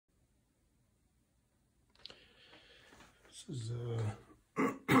This is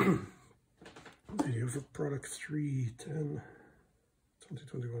a video for product 310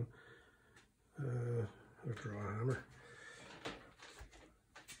 2021. How to draw a hammer.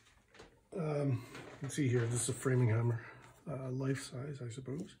 You can see here, this is a framing hammer, life size, I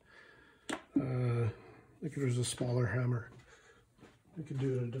suppose. Like if there's a smaller hammer, we could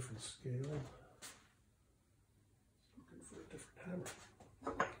do it at a different scale. Looking for a different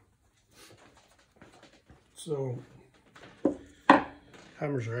hammer. So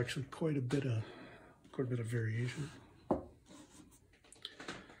hammers are actually quite a bit of variation.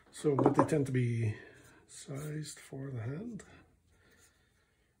 So, but they tend to be sized for the hand.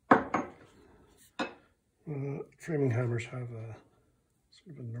 Framing hammers have a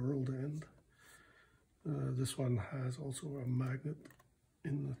sort of a knurled end. This one has also a magnet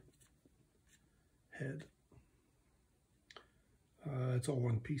in the head. It's all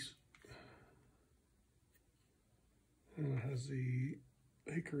one piece. And it has the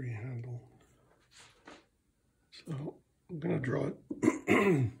hickory handle. So I'm going to draw it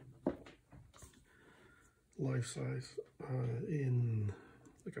life size in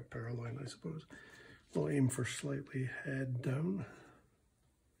like a paraline, I suppose. I'll aim for slightly head down.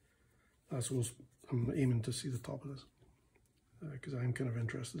 So I'm aiming to see the top of this because I'm kind of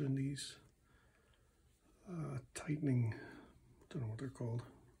interested in these tightening, I don't know what they're called.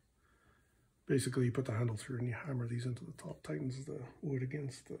 Basically you put the handle through and you hammer these into the top, tightens the wood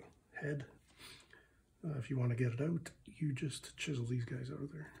against the head. If you want to get it out, you just chisel these guys out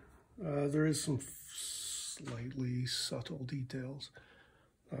of there. There is some slightly subtle details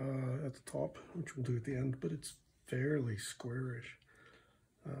at the top, which we'll do at the end, but it's fairly squarish.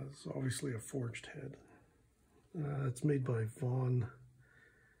 It's obviously a forged head. It's made by Vaughan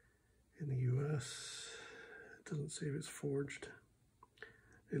in the US. It doesn't say if it's forged.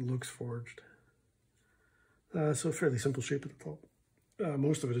 It looks forged. So fairly simple shape at the top.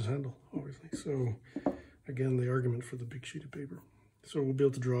 Most of it is handle, obviously. So again, the argument for the big sheet of paper. So we'll be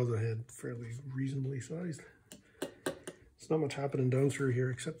able to draw the head fairly reasonably sized. It's not much happening down through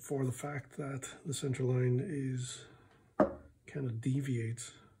here except for the fact that the center line is kind of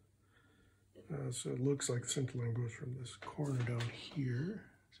deviates. So it looks like the center line goes from this corner down here.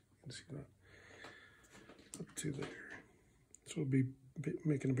 So you can see that up to there. So we'll be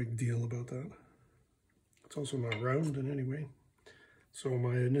making a big deal about that. It's also not round in any way. So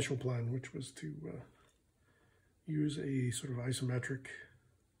my initial plan, which was to use a sort of isometric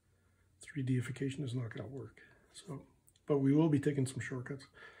 3Dification, is not going to work. So, but we will be taking some shortcuts.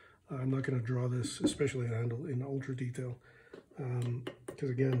 I'm not going to draw this, especially a handle, in ultra detail, because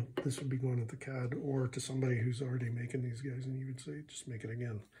again, this would be going into CAD or to somebody who's already making these guys, and you would say, just make it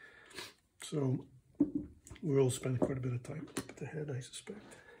again. So we'll spend quite a bit of time with the head, I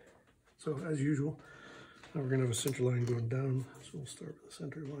suspect. So as usual, now we're going to have a center line going down, so we'll start with the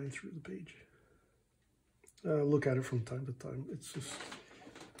center line through the page. Look at it from time to time. It's just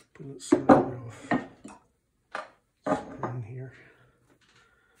putting it slightly off screen here.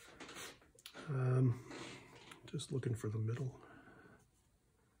 Just looking for the middle.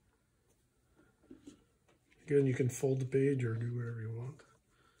 Again, you can fold the page or do whatever you want.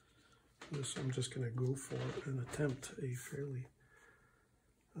 This, I'm just going to go for and attempt a fairly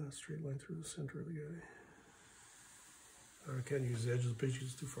straight line through the center of the guy. I can't use the edge of the page because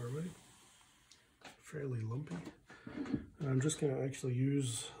it's too far away. Fairly lumpy. And I'm just going to actually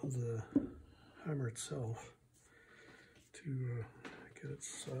use the hammer itself to get its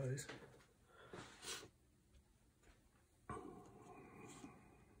size.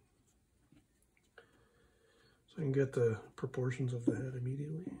 So I can get the proportions of the head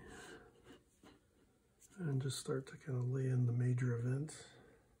immediately. And just start to kind of lay in the major events.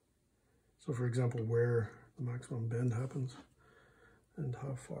 So for example, where the maximum bend happens and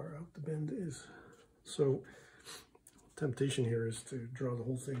how far out the bend is. So temptation here is to draw the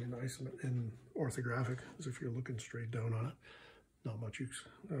whole thing in orthographic, as if you're looking straight down on it. Not much use.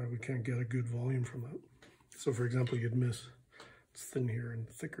 We can't get a good volume from that. So for example, you'd miss it's thin here and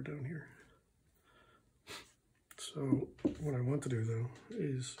thicker down here. So what I want to do though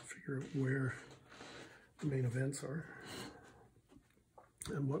is figure out where the main events are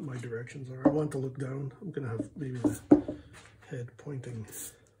and what my directions are. I want to look down. I'm going to have maybe the head pointing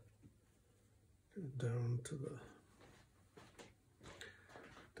down to the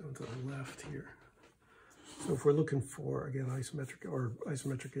left here. So if we're looking for, again, isometric or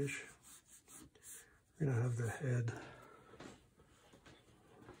isometric-ish, we're going to have the head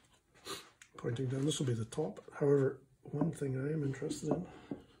pointing down. This will be the top. However, one thing I am interested in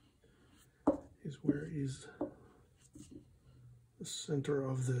is where is the center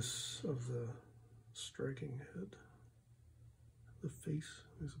of the striking head. the face,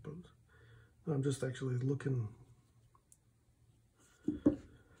 I suppose. I'm just actually looking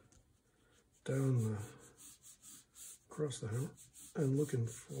down across the hammer and looking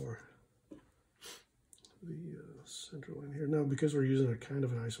for the center line here. Now, because we're using a kind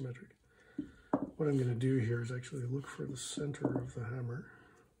of an isometric, what I'm going to do here is actually look for the center of the hammer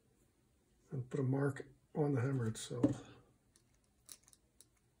and put a mark on the hammer itself.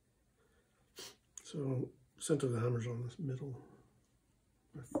 So, center of the hammer's on this middle.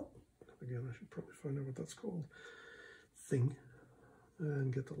 Again, I should probably find out what that's called. Thing,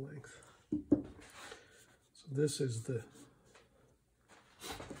 and get the length. So this is the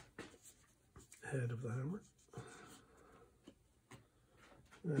head of the hammer.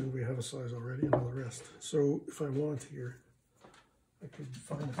 And we have a size already and all the rest. So if I want here, I could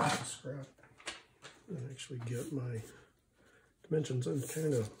find a piece of scrap and actually get my dimensions and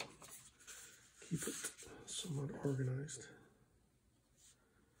kind of keep it somewhat organized.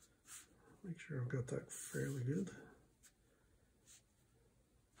 Make sure I've got that fairly good.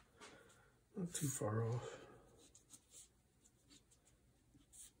 Not too far off.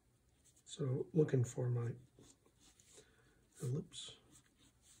 So looking for my ellipse,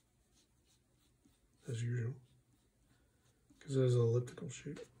 as usual, because it is an elliptical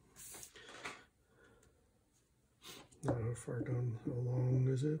shape. Now how far down, how long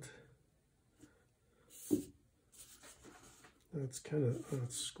is it? That's kind of,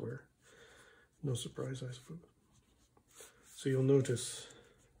 that's square. No surprise, I suppose. So you'll notice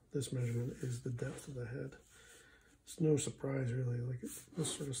this measurement is the depth of the head. It's no surprise really, like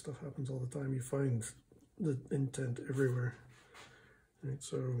this sort of stuff happens all the time. You find the intent everywhere. Right,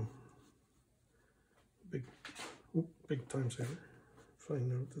 so big time saver.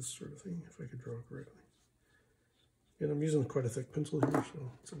 Find out this sort of thing if I could draw correctly. Again, I'm using quite a thick pencil here,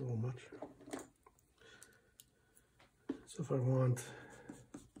 so it's a little much. So if I want,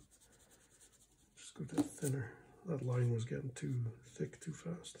 just go to thinner. That line was getting too thick too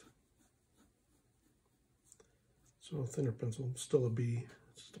fast. So a thinner pencil, still a B,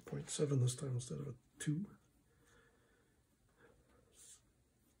 it's just a 0.7 this time instead of a 2.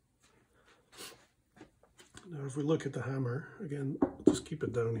 Now if we look at the hammer, again, just keep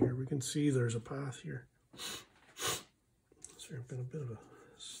it down here, we can see there's a path here. So I've been a bit of a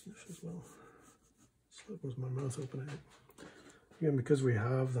sniff as well. So that was my mouth opening. Again, because we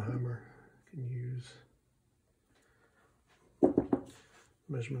have the hammer, I can use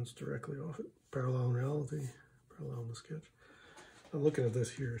measurements directly off it. Parallel in reality, parallel in the sketch. I'm looking at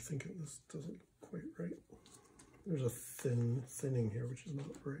this here, thinking this doesn't look quite right. There's a thinning here, which is not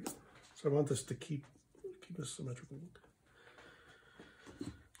right. So I want this to keep a symmetrical look.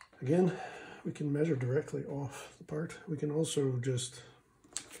 Again, we can measure directly off the part. We can also just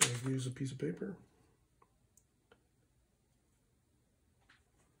kind of use a piece of paper.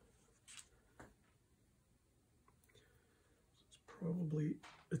 Probably,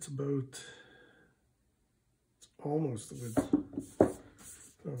 it's almost the width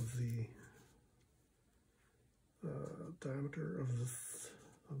of the diameter of the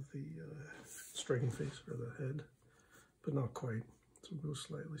striking face or the head, but not quite, so it goes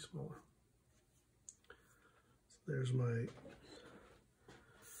slightly smaller. So there's my,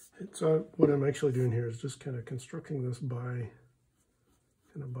 so what I'm actually doing here is just kind of constructing this by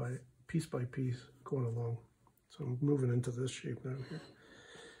piece by piece going along. So I'm moving into this shape now here.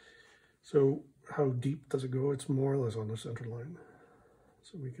 So how deep does it go? It's more or less on the center line.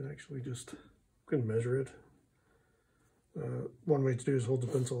 So we can actually just measure it. One way to do is hold the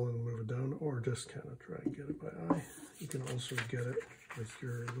pencil and move it down, or just kind of try and get it by eye. You can also get it with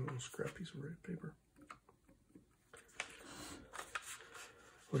your little scrap piece of red paper.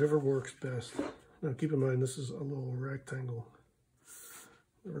 Whatever works best. Now keep in mind this is a little rectangle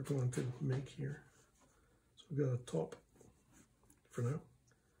that we're going to make here. We've got a top for now.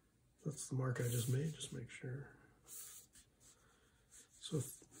 That's the mark I just made, just make sure. So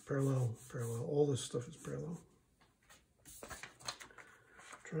parallel, all this stuff is parallel.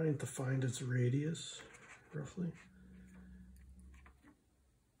 Trying to find its radius, roughly.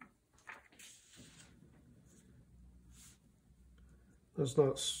 It's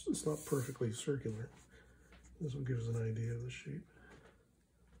not perfectly circular. This will give us an idea of the shape.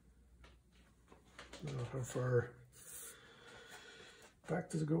 Now, how far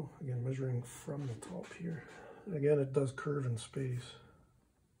back does it go? Again, measuring from the top here. Again, it does curve in space.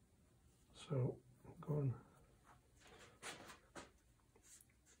 So I'm going,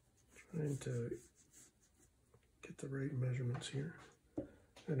 trying to get the right measurements here.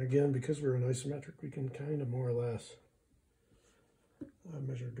 And again, because we're in isometric, we can kind of more or less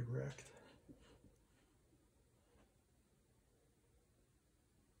measure direct.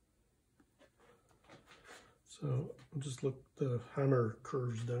 So just look, the hammer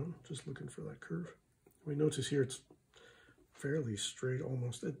curves down, just looking for that curve. We notice here it's fairly straight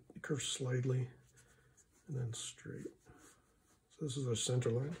almost. It curves slightly and then straight. So this is our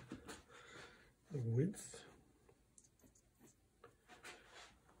center line, the width.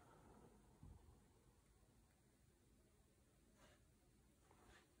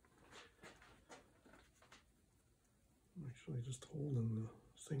 I'm actually just holding the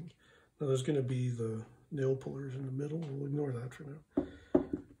thing. Now there's going to be the nail pullers in the middle. We'll ignore that for now.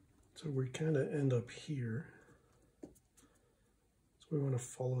 So we kind of end up here. So we want to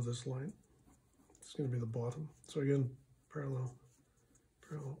follow this line. It's going to be the bottom. So again, parallel,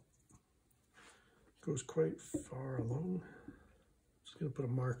 parallel. Goes quite far along. Just going to put a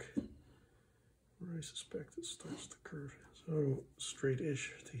mark where I suspect it starts to curve. So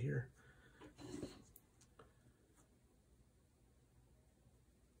straight-ish to here.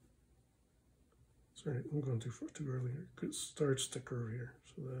 Sorry, I'm going too early here. It starts to curve here.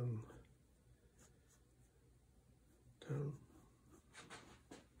 So then down.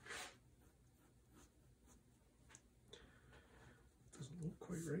 Doesn't look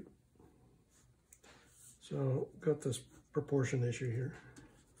quite right. So got this proportion issue here.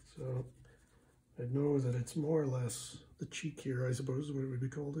 So I know that it's more or less the cheek here, I suppose what it would be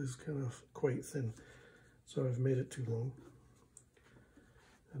called, is kind of quite thin. So I've made it too long.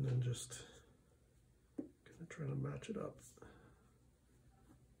 And then just trying to match it up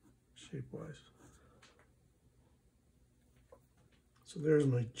shape-wise. So there's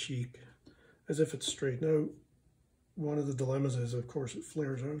my cheek, as if it's straight. Now, one of the dilemmas is, of course, it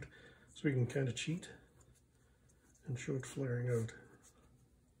flares out, so we can kind of cheat and show it flaring out.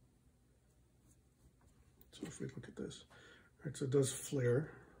 So if we look at this, all right, so it does flare.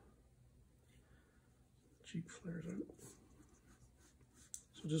 Cheek flares out.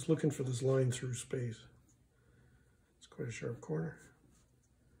 So just looking for this line through space. Quite a sharp corner.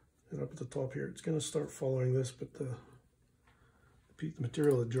 And up at the top here, it's going to start following this, but the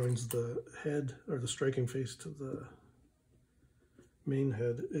material that joins the head, or the striking face, to the main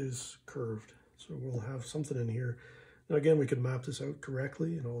head is curved. So we'll have something in here. Now again, we can map this out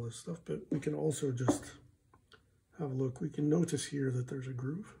correctly and all this stuff, but we can also just have a look. We can notice here that there's a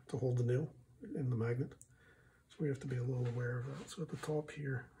groove to hold the nail in the magnet. So we have to be a little aware of that. So at the top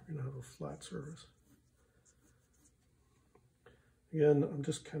here, we're going to have a flat surface. Again, I'm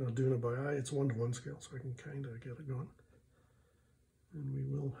just kind of doing it by eye. It's 1:1 scale, so I can kind of get it going. And we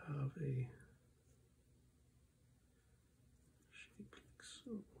will have a shape like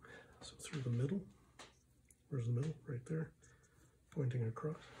so. So through the middle. Where's the middle? Right there. Pointing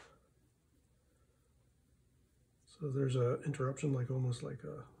across. So there's an interruption, like almost like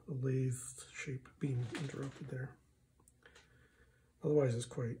a lathed shape being interrupted there. Otherwise, it's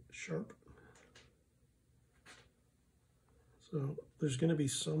quite sharp. So there's going to be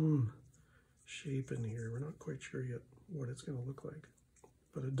some shape in here. We're not quite sure yet what it's going to look like,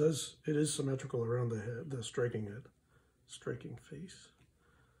 but it is symmetrical around the head, the striking head, striking face.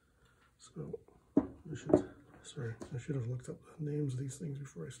 So I should have looked up the names of these things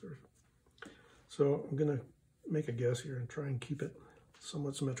before I started. So I'm going to make a guess here and try and keep it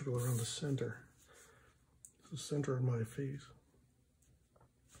somewhat symmetrical around the center. It's the center of my face.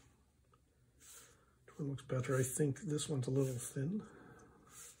 Looks better. I think this one's a little thin.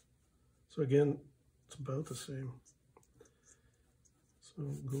 So again, it's about the same. So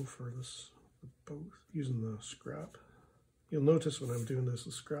go for this with both, using the scrap. You'll notice when I'm doing this,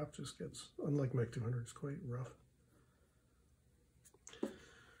 the scrap just gets, unlike Mech 200, it's quite rough.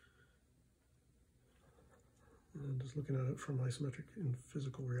 And just looking at it from isometric in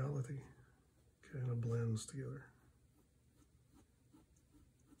physical reality, kind of blends together.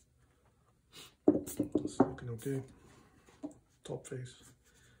 It's looking okay. Top face.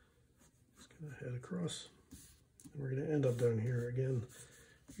 Just gonna head across. And we're gonna end up down here again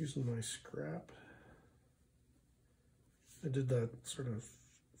using my scrap. I did that sort of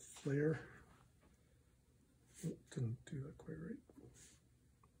flare. Didn't do that quite right.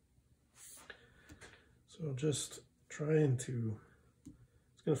 So just trying to,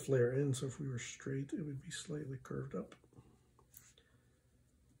 it's gonna flare in, so if we were straight, it would be slightly curved up.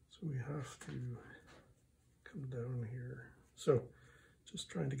 So we have to come down here. So just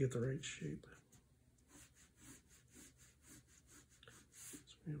trying to get the right shape.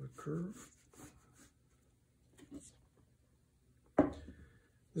 So we have a curve.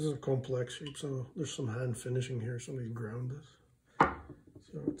 This is a complex shape, so there's some hand finishing here. Somebody ground this.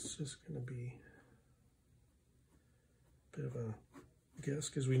 So it's just going to be a bit of a guess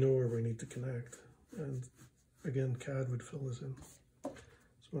because we know where we need to connect. And again, CAD would fill this in.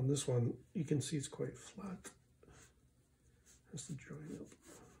 So on this one, you can see it's quite flat. has to join up.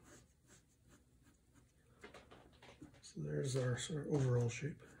 So there's our sort of overall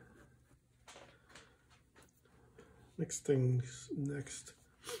shape. Next,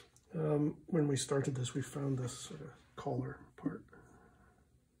 when we started this, we found this sort of collar part.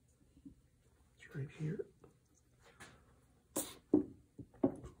 It's right here.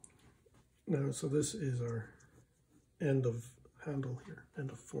 Now, so this is our end of handle here,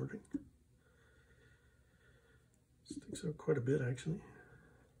 end of forging. Sticks out quite a bit, actually.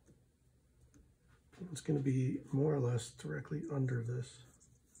 It's going to be more or less directly under this.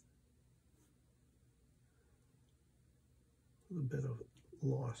 A bit of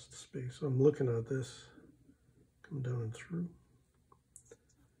lost space. So I'm looking at this come down and through.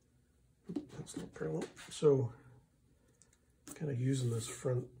 That's not parallel. So kind of using this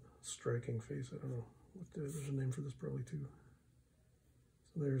front striking face. I don't know what there's a name for this probably too.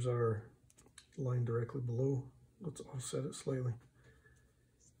 So there's our line directly below. Let's offset it slightly.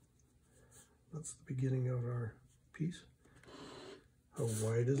 That's the beginning of our piece. How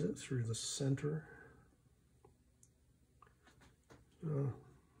wide is it through the center?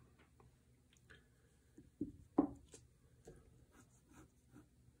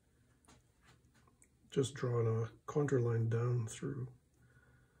 Just drawing a contour line down through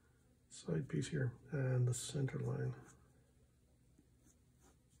side piece here and the center line.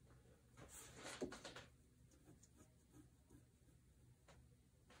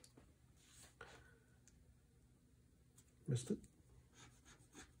 Missed it.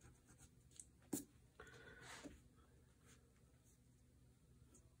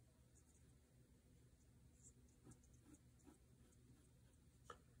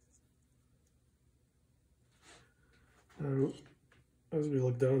 Now, as we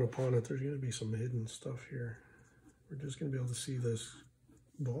look down upon it, there's going to be some hidden stuff here. We're just going to be able to see this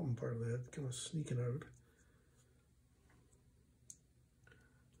bottom part of the head kind of sneaking out.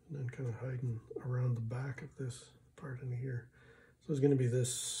 And then kind of hiding around the back of this part in here. So there's going to be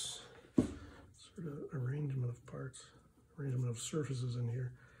this sort of arrangement of parts, arrangement of surfaces in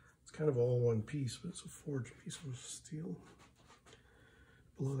here. It's kind of all one piece, but it's a forged piece of steel.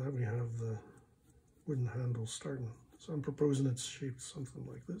 Below that we have the wooden handle starting. So I'm proposing it's shaped something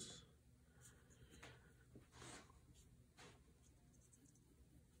like this.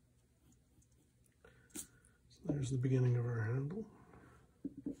 So there's the beginning of our handle.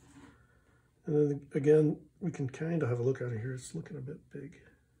 And then again, we can kind of have a look at it here. It's looking a bit big.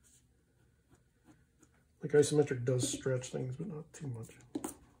 Like isometric does stretch things, but not too much.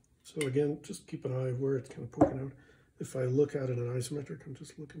 So again, just keep an eye where it's kind of poking out. If I look at it in isometric, I'm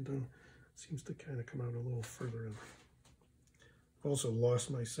just looking down. It seems to kind of come out a little further in. I've also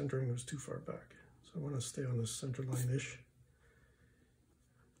lost my centering, it was too far back. So I want to stay on this center line-ish.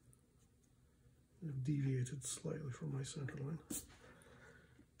 I've deviated slightly from my center line. It's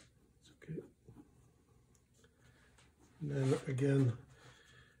okay. And then again,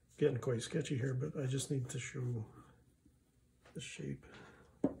 getting quite sketchy here, but I just need to show the shape.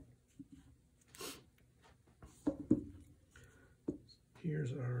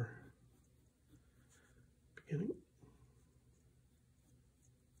 Here's our beginning.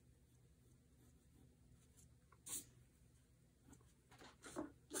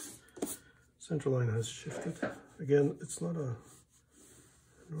 Center line has shifted. Again, it's not a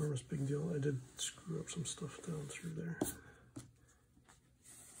enormous big deal. I did screw up some stuff down through there.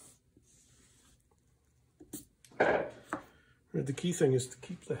 Right, the key thing is to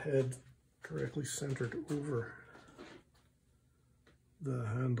keep the head correctly centered over the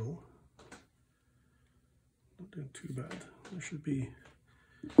handle. Not doing too bad. There should be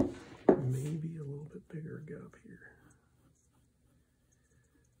maybe a little bit bigger gap here.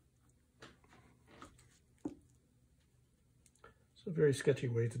 It's a very sketchy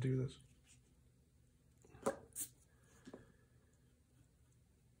way to do this.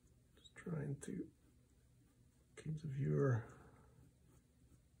 Just trying to keep the viewer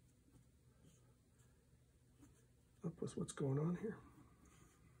up with what's going on here.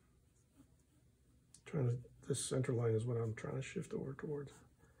 This center line is what I'm trying to shift over towards.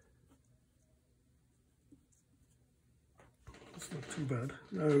 It's not too bad.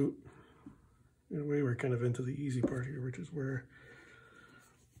 Now, in a way, we're kind of into the easy part here, which is where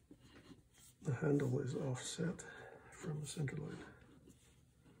the handle is offset from the center line.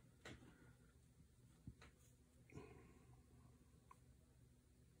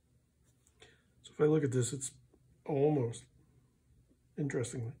 So if I look at this, it's almost,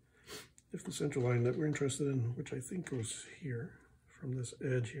 interestingly, if the center line that we're interested in, which I think goes here, from this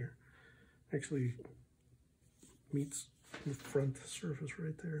edge here, actually meets the front surface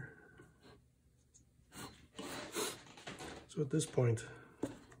right there. So at this point,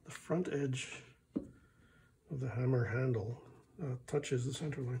 the front edge of the hammer handle touches the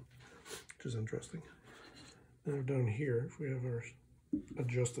center line, which is interesting. Now down here, if we have our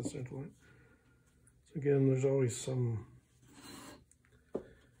adjusted center line, so again, there's always some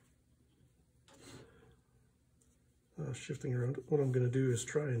shifting around. What I'm going to do is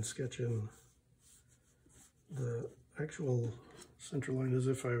try and sketch in the actual center line as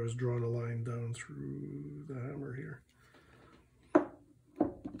if I was drawing a line down through the hammer here.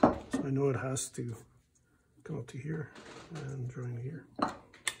 So I know it has to come up to here and join here.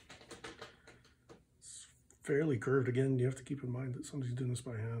 It's fairly curved. Again, you have to keep in mind that somebody's doing this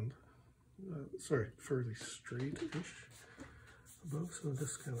by hand. Sorry, fairly straight-ish above, so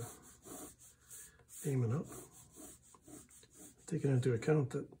just kind of aiming up. Taking into account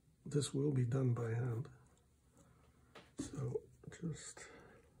that this will be done by hand. So just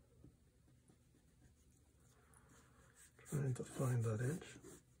trying to find that edge.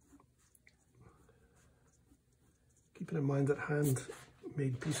 Keeping in mind that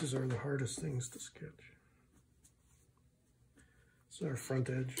hand-made pieces are the hardest things to sketch. So our front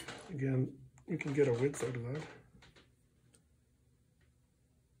edge, again, we can get a width out of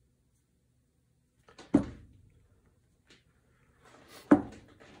that.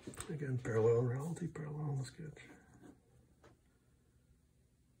 Again, parallel reality, parallel the sketch.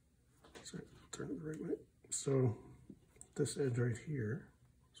 Sorry, turn it the right way. So this edge right here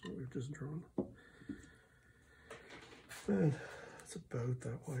is what we've just drawn. And it's about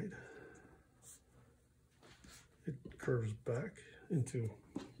that wide. It curves back into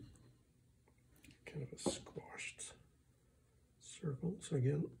kind of a squashed circle. So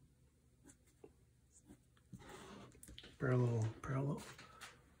again, parallel, parallel.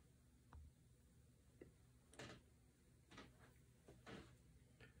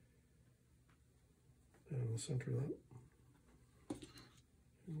 And we'll center that.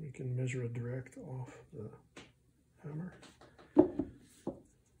 And we can measure a direct off the hammer.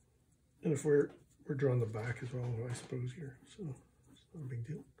 And if we're drawing the back as well, I suppose, here, so it's not a big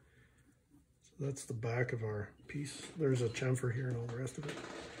deal. So that's the back of our piece. There's a chamfer here and all the rest of it.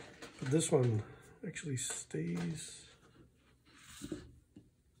 But this one actually stays,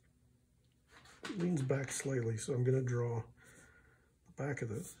 leans back slightly, so I'm going to draw the back of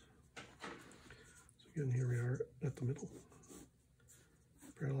this. So again, here we are at the middle.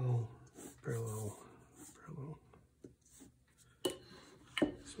 Parallel, parallel, parallel.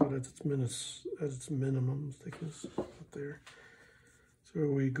 So at its minimum thickness up there. So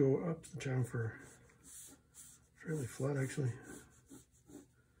we go up the chamfer fairly flat actually.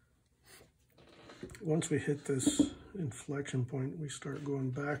 Once we hit this inflection point, we start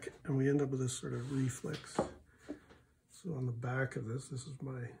going back and we end up with this sort of reflex. So on the back of this is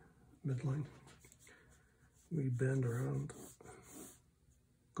my midline. We bend around,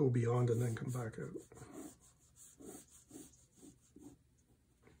 go beyond and then come back out.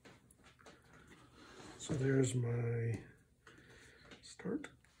 So there's my start.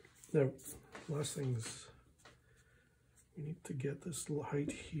 Now, last things, we need to get this little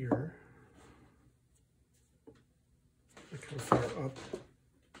height here. Like how far up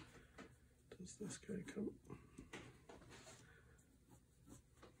does this guy come?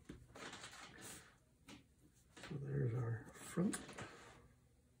 So there's our front.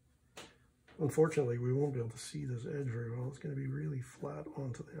 Unfortunately, we won't be able to see this edge very well. It's going to be really flat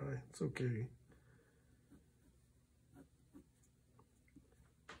onto the eye. It's okay.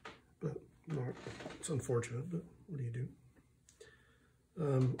 But not, it's unfortunate, but what do you do?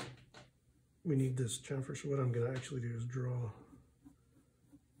 We need this chamfer, so what I'm going to actually do is draw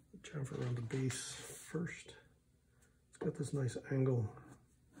the chamfer around the base first. It's got this nice angle,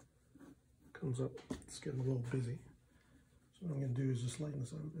 comes up, it's getting a little busy. So what I'm going to do is just lighten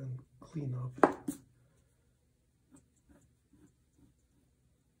this out and clean up. So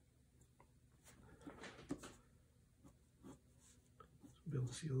be able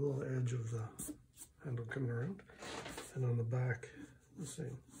to see a little edge of the handle coming around, and on the back the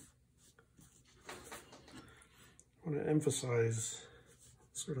same. I want to emphasize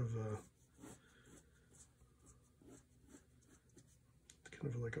sort of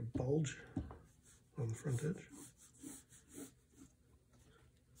kind of like a bulge on the front edge.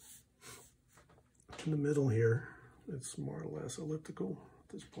 In the middle here, it's more or less elliptical at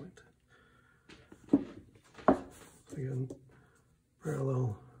this point. Again,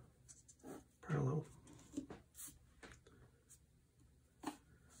 parallel, parallel.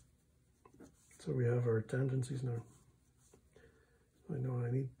 So we have our tangencies now. I know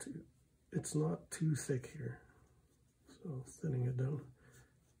I need to, it's not too thick here, so thinning it down.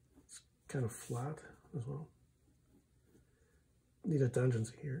 It's kind of flat as well. need a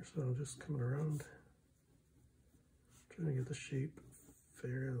tangency here, so I'm just coming around, trying to get the shape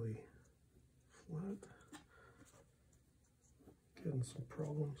fairly flat. Getting some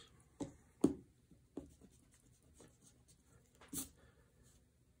problems.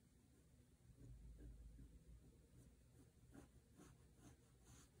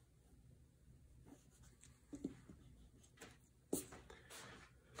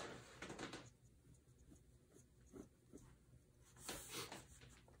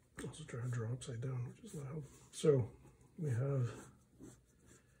 Also trying to draw upside down, which is not helpful. So we have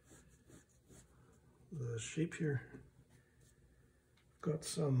the shape here. Got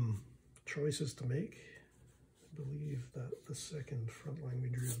some choices to make. I believe that the second front line we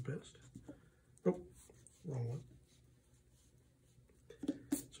drew is best. Oh, wrong one.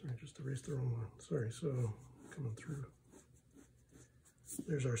 Sorry, just erased the wrong one. Sorry, so coming through.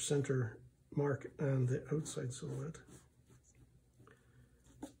 There's our center mark and the outside silhouette.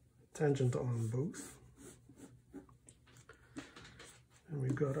 Tangent on both. And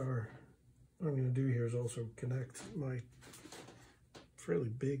we've got our, what I'm going to do here is also connect my fairly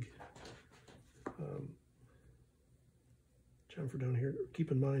big chamfer down here.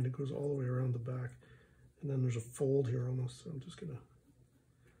 Keep in mind it goes all the way around the back, and then there's a fold here almost, so I'm just going to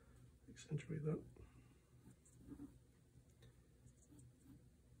accentuate that.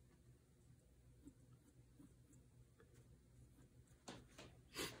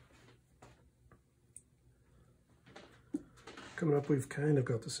 Coming up, we've kind of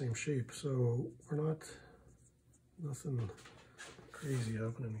got the same shape, so we're nothing crazy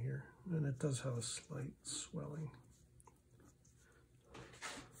happening here. And it does have a slight swelling.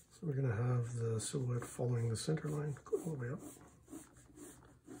 So we're going to have the silhouette following the center line all the way up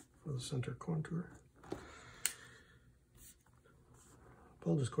for the center contour.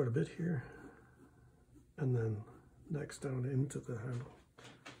 Bulges quite a bit here, and then next down into the handle.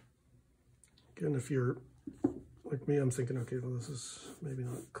 Again, if you're like me, I'm thinking, okay, well, this is maybe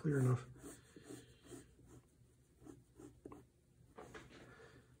not clear enough.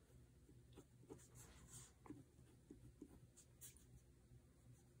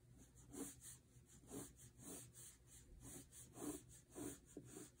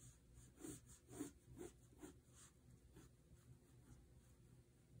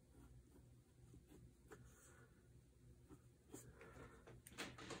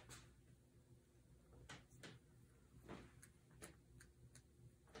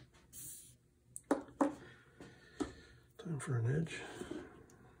 Time for an edge.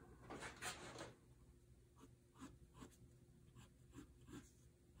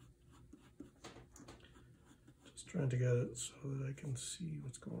 Just trying to get it so that I can see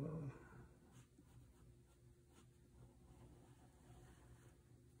what's going on.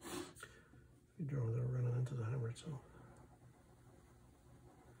 You draw without running into the hammer itself.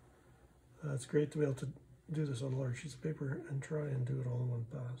 It's great to be able to do this on a large sheet of paper and try and do it all in one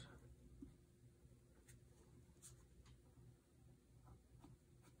pass.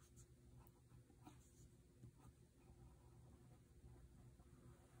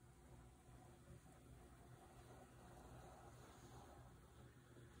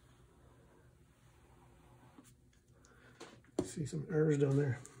 See some errors down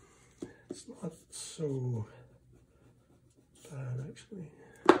there. It's not so bad actually.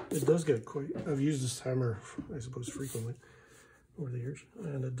 It does get quite, I've used this hammer, I suppose, frequently over the years,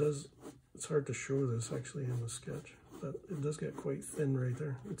 and it's hard to show this actually in the sketch, but it does get quite thin right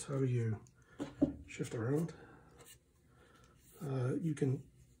there. It's how you shift around. You can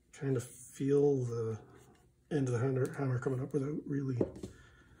kind of feel the end of the hammer coming up without really,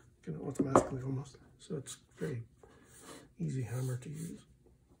 kind of automatically almost. So it's very easy hammer to use.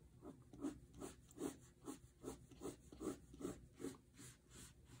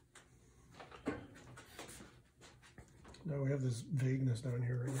 Now we have this vagueness down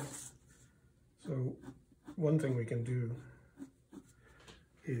here right now. So one thing we can do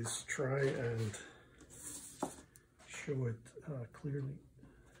is try and show it clearly.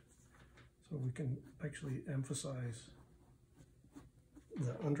 So we can actually emphasize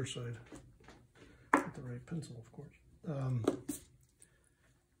the underside with the right pencil, of course.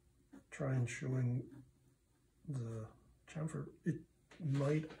 Try and showing the chamfer. It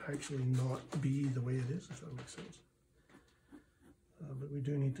might actually not be the way it is, if that makes sense. But we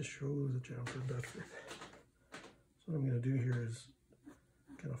do need to show the chamfer better. So what I'm going to do here is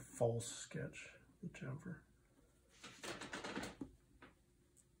kind of false sketch the chamfer.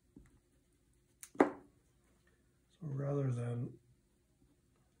 So rather than,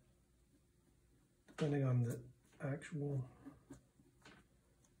 depending on the actual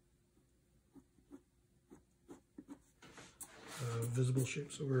visible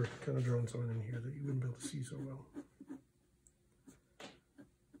shape, so we're kind of drawing something in here that you wouldn't be able to see so well.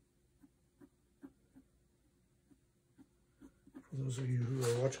 For those of you who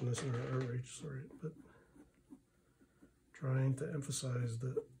are watching this and are outraged, sorry, but trying to emphasize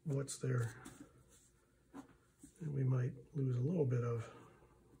that what's there, and we might lose a little bit of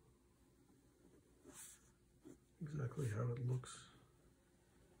exactly how it looks.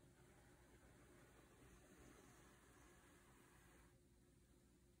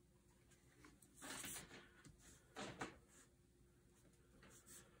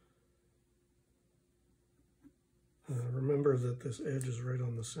 Remember that this edge is right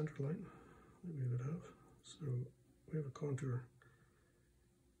on the center line that we would have, so we have a contour.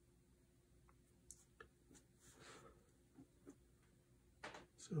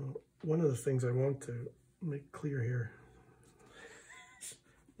 So one of the things I want to make clear here,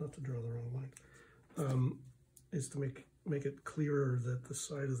 not to draw the wrong line, is to make it clearer that the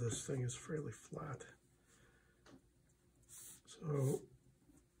side of this thing is fairly flat. So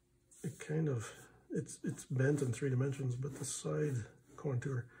it kind of, it's bent in 3 dimensions, but the side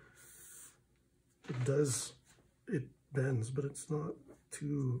contour, it bends, but it's not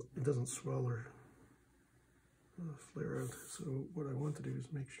too, it doesn't swell or flare out. So what I want to do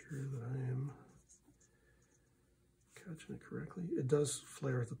is make sure that I am catching it correctly. It does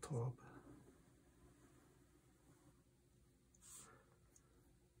flare at the top,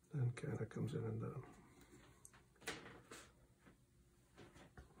 and kind of comes in and down.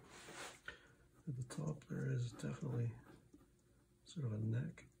 At the top there is definitely sort of a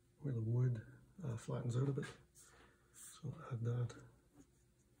neck where the wood flattens out a bit, so I'll add that.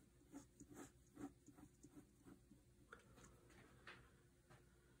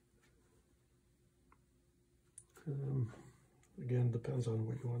 Again, depends on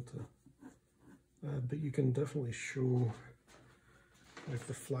what you want to add, but you can definitely show like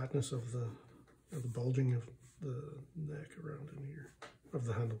the flatness of the bulging of the neck around in here, of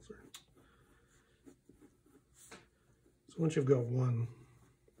the handles there. So once you've got one,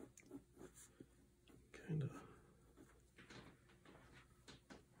 kind of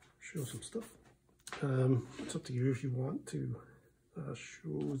show some stuff. It's up to you if you want to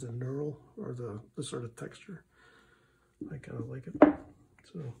show the knurl or the sort of texture. I kind of like it.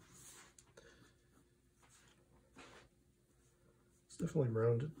 So it's definitely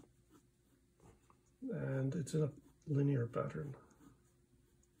rounded, and it's in a linear pattern.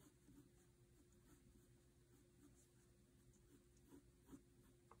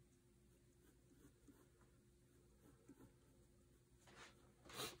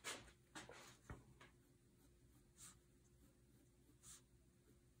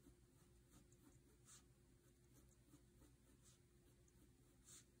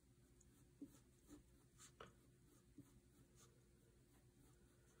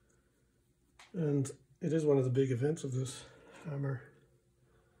 And it is one of the big events of this hammer.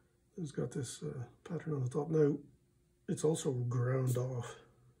 It's got this pattern on the top. Now, it's also ground off.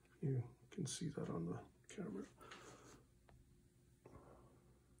 You can see that on the camera.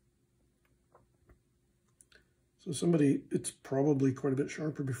 So it's probably quite a bit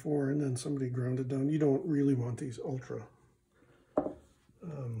sharper before, and then somebody ground it down. You don't really want these ultra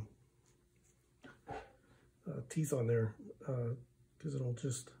teeth on there, because it'll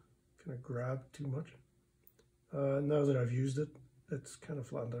just kind of grab too much. Now that I've used it, it's kind of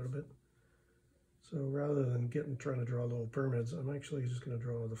flattened out a bit. So rather than trying to draw little pyramids, I'm actually just going to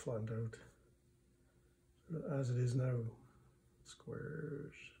draw the flattened out, as it is now,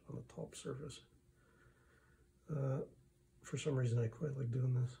 squares on the top surface. For some reason I quite like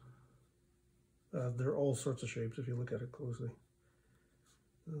doing this. There are all sorts of shapes if you look at it closely.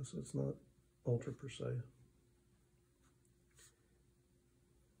 So it's not ultra precise.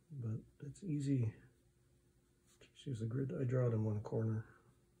 But it's easy. Just use the grid. I draw it in one corner.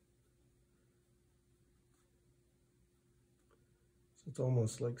 So it's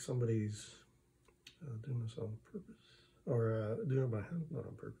almost like somebody's doing this on purpose. Or doing it by hand, not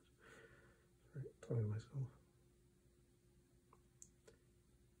on purpose. Sorry, talking to myself.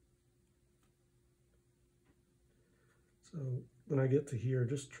 So when I get to here,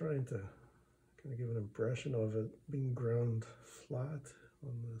 just trying to kind of give an impression of it being ground flat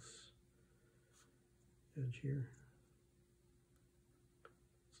on this edge here.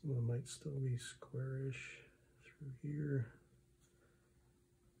 Some of them might still be squarish through here.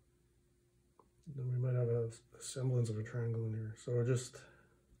 And then we might have a semblance of a triangle in here. So just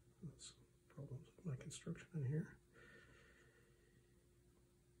some problems with my construction in here.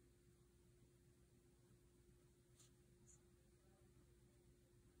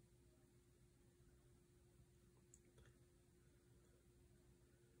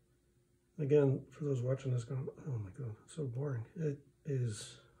 Again, for those watching this going, oh my god, so boring. It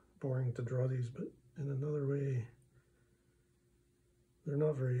is boring to draw these, but in another way, they're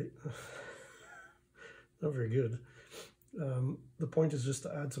not very, not very good. The point is just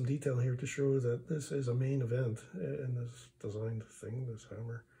to add some detail here to show that this is a main event in this designed thing, this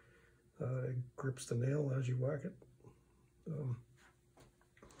hammer. It grips the nail as you whack it.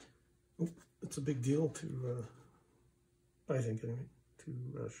 It's a big deal to, I think anyway,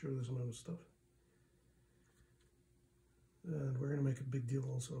 to show this amount of stuff. And we're going to make a big deal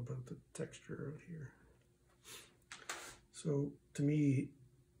also about the texture out here. So to me,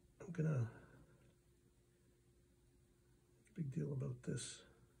 I'm going to make a big deal about this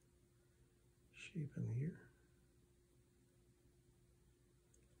shape in here.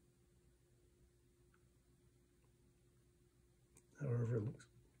 However it looks.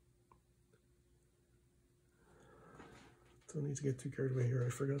 Don't need to get too carried away here. I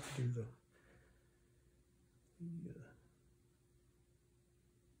forgot to do the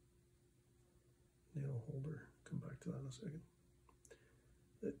nail holder. Come back to that in a second.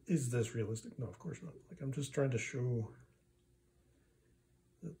 Is this realistic? No, of course not. Like, I'm just trying to show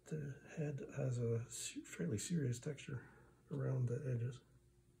that the head has a fairly serious texture around the edges.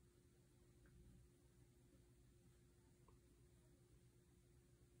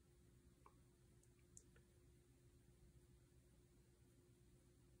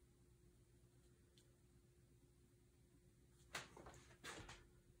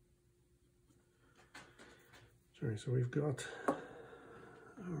 Sorry, so we've got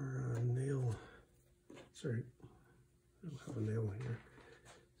our nail, sorry, I don't have a nail here.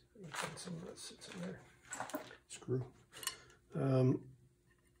 Some of that sits in there. Screw.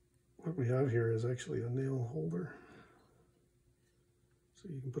 What we have here is actually a nail holder. So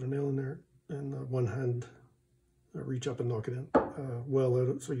you can put a nail in there and one hand reach up and knock it in well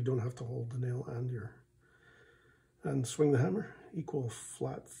out, so you don't have to hold the nail and swing the hammer. Equal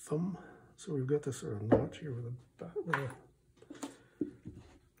flat thumb. So we've got this sort of notch here with a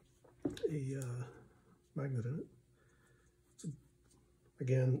magnet in it. So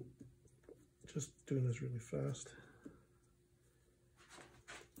again, just doing this really fast.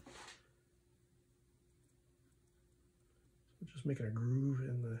 Just making a groove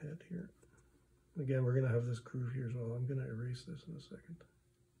in the head here. Again, we're going to have this groove here as well. I'm going to erase this in a second.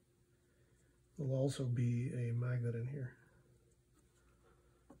 There'll also be a magnet in here.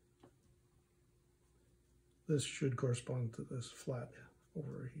 This should correspond to this flat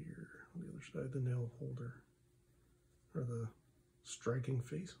over here on the other side, the nail holder, or the striking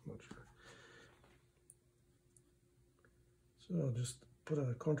face, I'm not sure. So I'll just put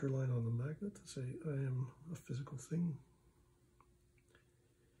a contour line on the magnet to say I am a physical thing.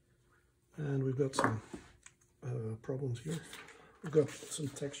 And we've got some problems here. We've got some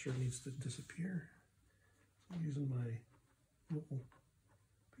texture needs to disappear. So I'm using my little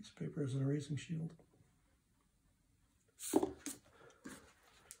piece of paper as an erasing shield. And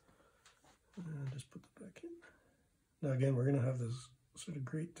just put that back in. Now again, we're going to have this sort of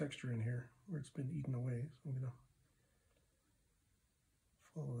great texture in here where it's been eaten away. So I'm going to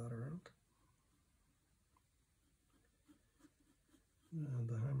follow that around. And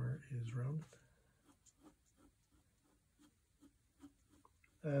the hammer is rounded.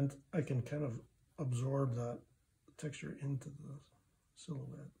 And I can kind of absorb that texture into the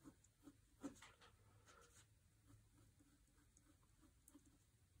silhouette.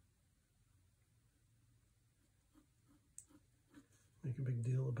 Make a big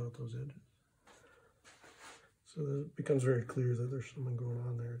deal about those edges. So that it becomes very clear that there's something going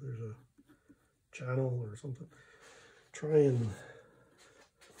on there. There's a channel or something. Try and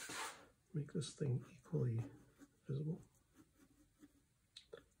make this thing equally visible.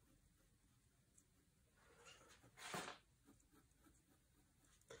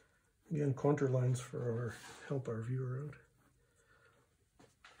 Again, contour lines help our viewer out.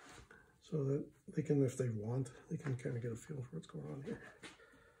 So that they can, if they want, they can kind of get a feel for what's going on here.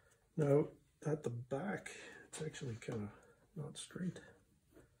 Now, at the back, it's actually kind of not straight,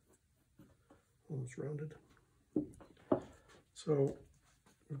 almost rounded. So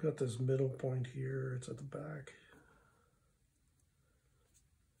we've got this middle point here, it's at the back.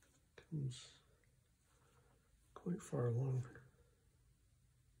 Comes quite far along.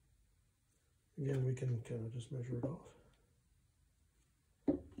 Again, we can kind of just measure it off.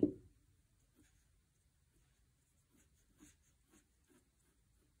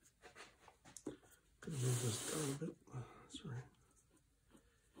 Could move this down a bit. Sorry.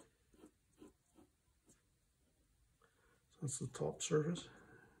 So that's the top surface.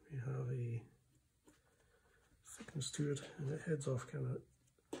 We have a thickness to it, and it heads off kind of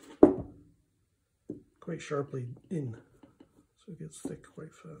quite sharply in, so it gets thick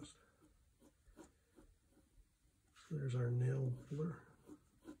quite fast. So there's our nail puller.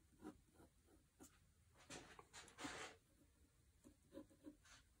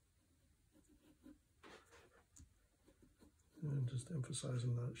 And just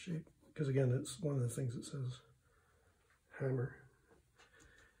emphasizing that shape, because again, it's one of the things that says hammer.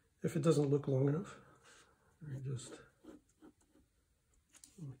 If it doesn't look long enough, just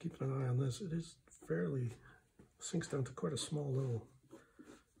keep an eye on this. It is fairly, sinks down to quite a small little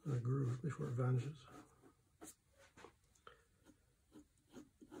groove before it vanishes.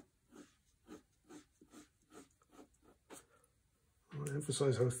 I want to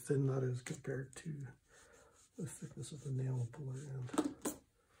emphasize how thin that is compared to the thickness of the nail puller end.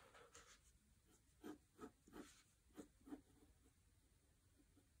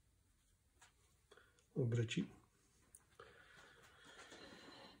 A little bit of cheat.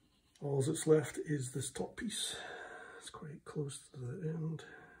 All that's left is this top piece. It's quite close to the end.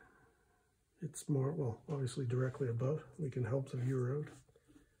 It's more, well, obviously directly above. We can help the viewer out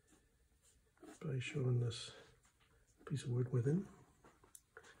by showing this piece of wood within.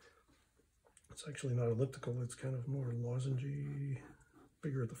 It's actually not elliptical, it's kind of more lozengey,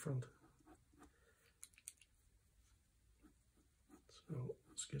 bigger at the front. So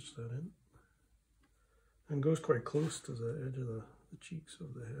sketch that in. And goes quite close to the edge of the cheeks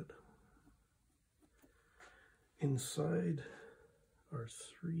of the head. Inside are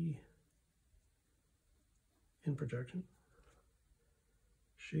 3 in projection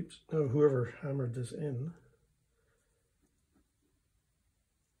shapes. Now whoever hammered this in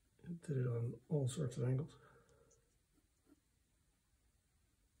did it on all sorts of angles.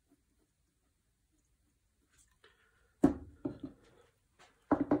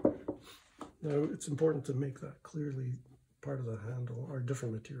 Now it's important to make that clearly part of the handle or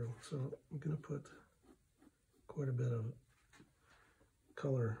different material. So I'm going to put quite a bit of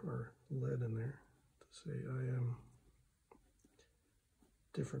color or lead in there to say I am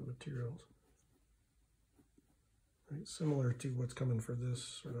different materials. Right, similar to what's coming for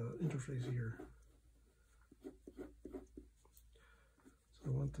this sort of interface here. So I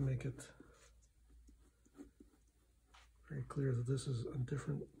want to make it very clear that this is a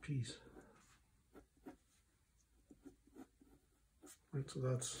different piece. Right, so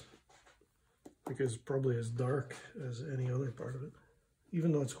that's because probably as dark as any other part of it,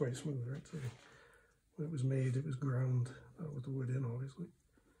 even though it's quite smooth, right? So when it was made, it was ground with the wood in, obviously.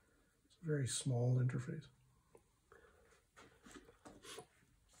 It's a very small interface.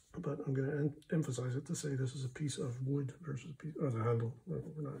 But I'm going to emphasize it to say this is a piece of wood versus a piece, or the handle. We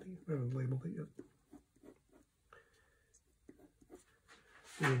haven't labeled it yet.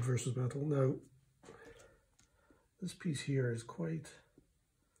 Wood versus metal. Now, this piece here is quite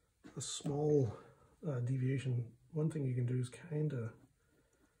a small deviation. One thing you can do is kind of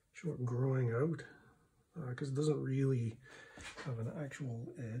show it growing out, because it doesn't really have an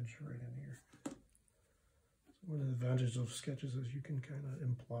actual edge right in here. One of the advantages of sketches is you can kind of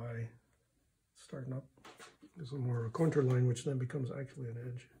imply starting up there's a more of a contour line, which then becomes actually an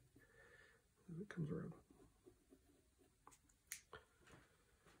edge as it comes around.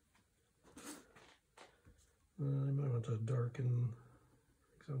 I might want to darken,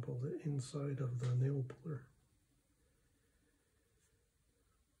 for example, the inside of the nail puller.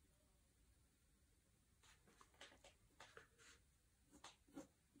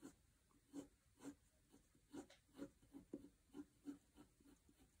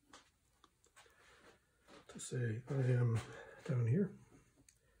 To say I am down here.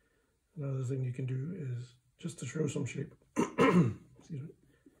 Another thing you can do is just to show some shape. Excuse me.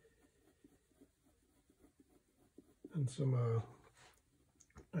 And some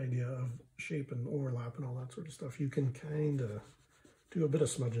idea of shape and overlap and all that sort of stuff. You can kind of do a bit of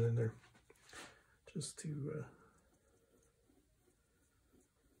smudging in there just to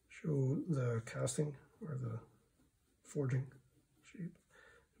show the casting or the forging shape.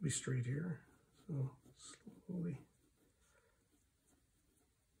 It'll be straight here, so slowly.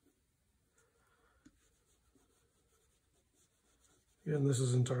 Again, this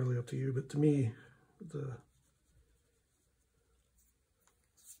is entirely up to you, but to me, the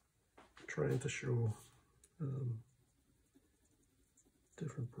trying to show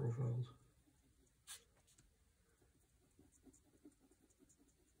different profiles.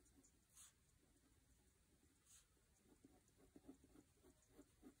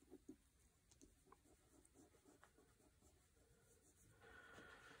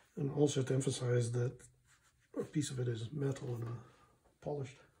 And also to emphasize that a piece of it is metal and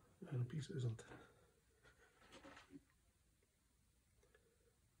polished, and a piece isn't.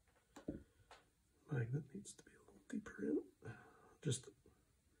 magnet needs to be a little deeper in. Just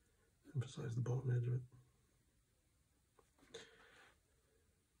emphasize the bottom edge of it.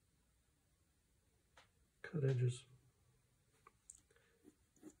 Cut edges.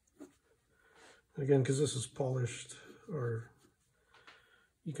 Again, because this is polished, or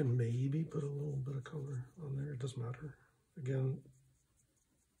you can maybe put a little bit of color on there, it doesn't matter. Again,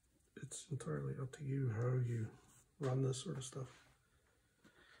 it's entirely up to you how you run this sort of stuff.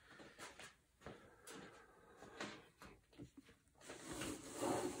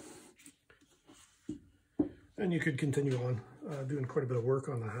 And you could continue on doing quite a bit of work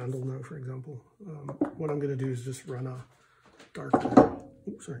on the handle now, for example. What I'm going to do is just run a darker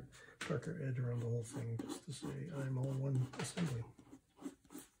edge around the whole thing, just to say I'm all one assembly.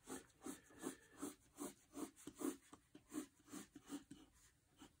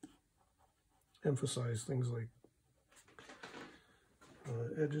 Emphasize things like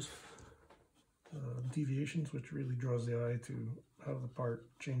edges, deviations, which really draws the eye to how the part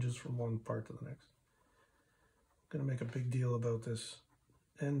changes from one part to the next. I'm going to make a big deal about this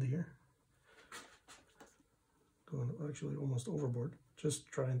end here, going actually almost overboard, just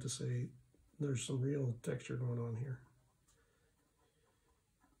trying to say there's some real texture going on here.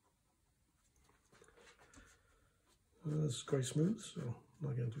 This is quite smooth, so I'm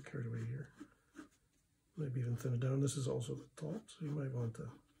not getting too carried away here. Maybe even thin it down. This is also the top, so you might want to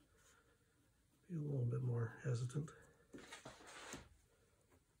be a little bit more hesitant.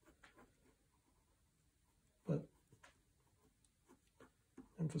 But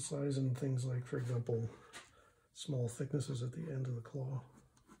emphasizing things like, for example, small thicknesses at the end of the claw.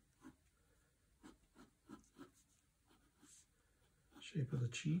 Shape of the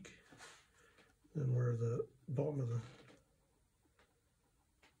cheek, and where the bottom of the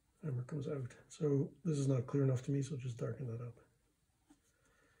hammer comes out. So this is not clear enough to me, so just darken that up.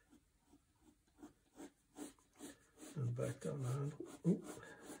 And back down the handle. Ooh.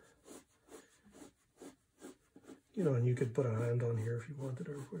 You know, and you could put a hand on here if you wanted,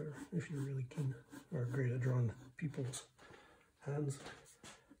 or whatever, if you're really keen or great at drawing people's hands.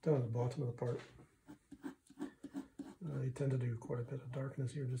 Down at the bottom of the part, you tend to do quite a bit of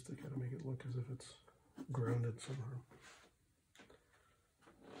darkness here just to kind of make it look as if it's grounded somehow.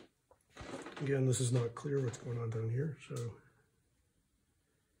 Again, this is not clear what's going on down here, so a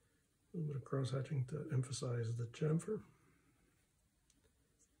little bit of cross-hatching to emphasize the chamfer.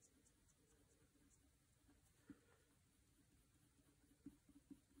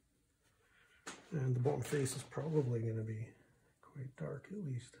 And the bottom face is probably going to be quite dark, at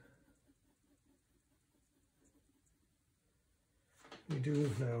least. We do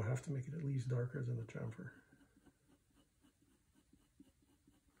now have to make it at least darker than the chamfer.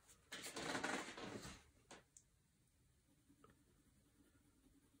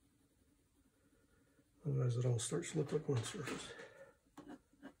 Otherwise it all starts to look like one surface.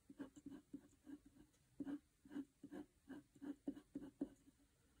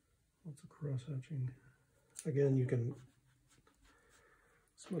 Lots of cross-hatching. Again, you can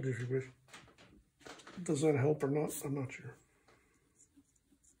smudge if you wish. Does that help or not? I'm not sure.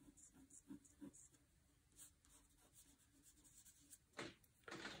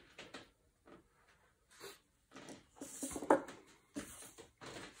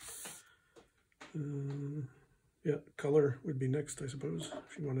 Yeah, color would be next, I suppose,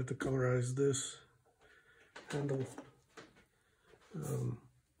 if you wanted to colorize this handle.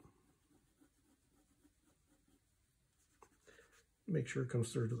 Make sure it comes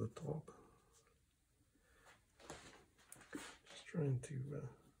through to the top. Just trying to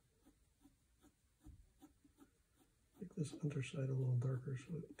make this underside a little darker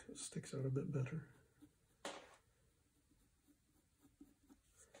so it sticks out a bit better.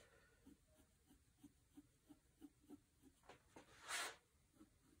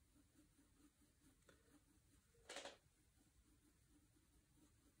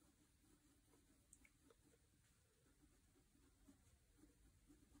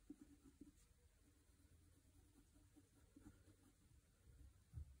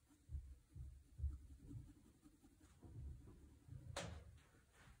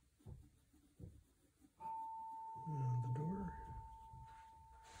 And the door.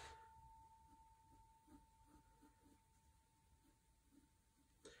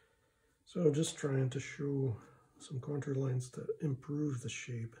 So just trying to show some contour lines to improve the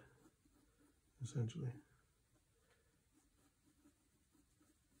shape, essentially.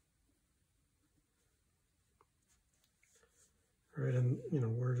 Right, and you know,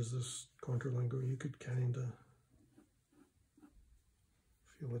 where does this contour line go? You could kind of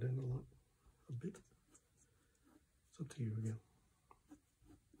fill it in a bit. It's up to you again.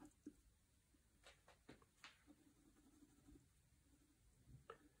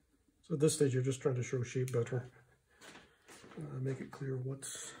 So at this stage, you're just trying to show shape better. Make it clear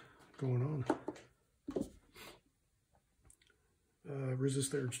what's going on.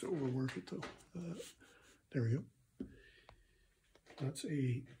 Resist the urge to overwork it though. There we go. That's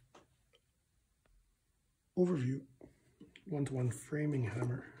a overview, one-to-one framing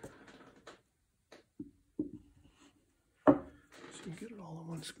hammer. So you get it all on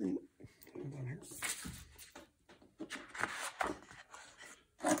one screen. Hold on here.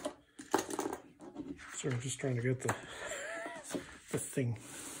 So I'm just trying to get the thing.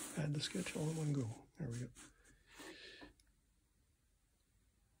 I had the sketch all in one go. There we go.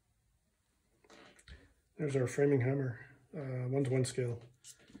 There's our framing hammer, one-to-one scale.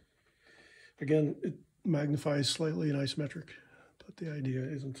 Again, it magnifies slightly in isometric, but the idea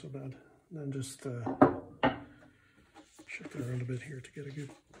isn't so bad. And then just shift it around a bit here to get a good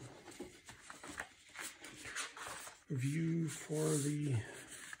view for the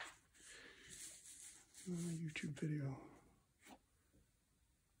YouTube video.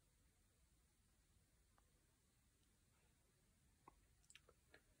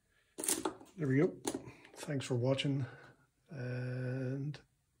 There we go. Thanks for watching, and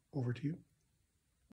over to you.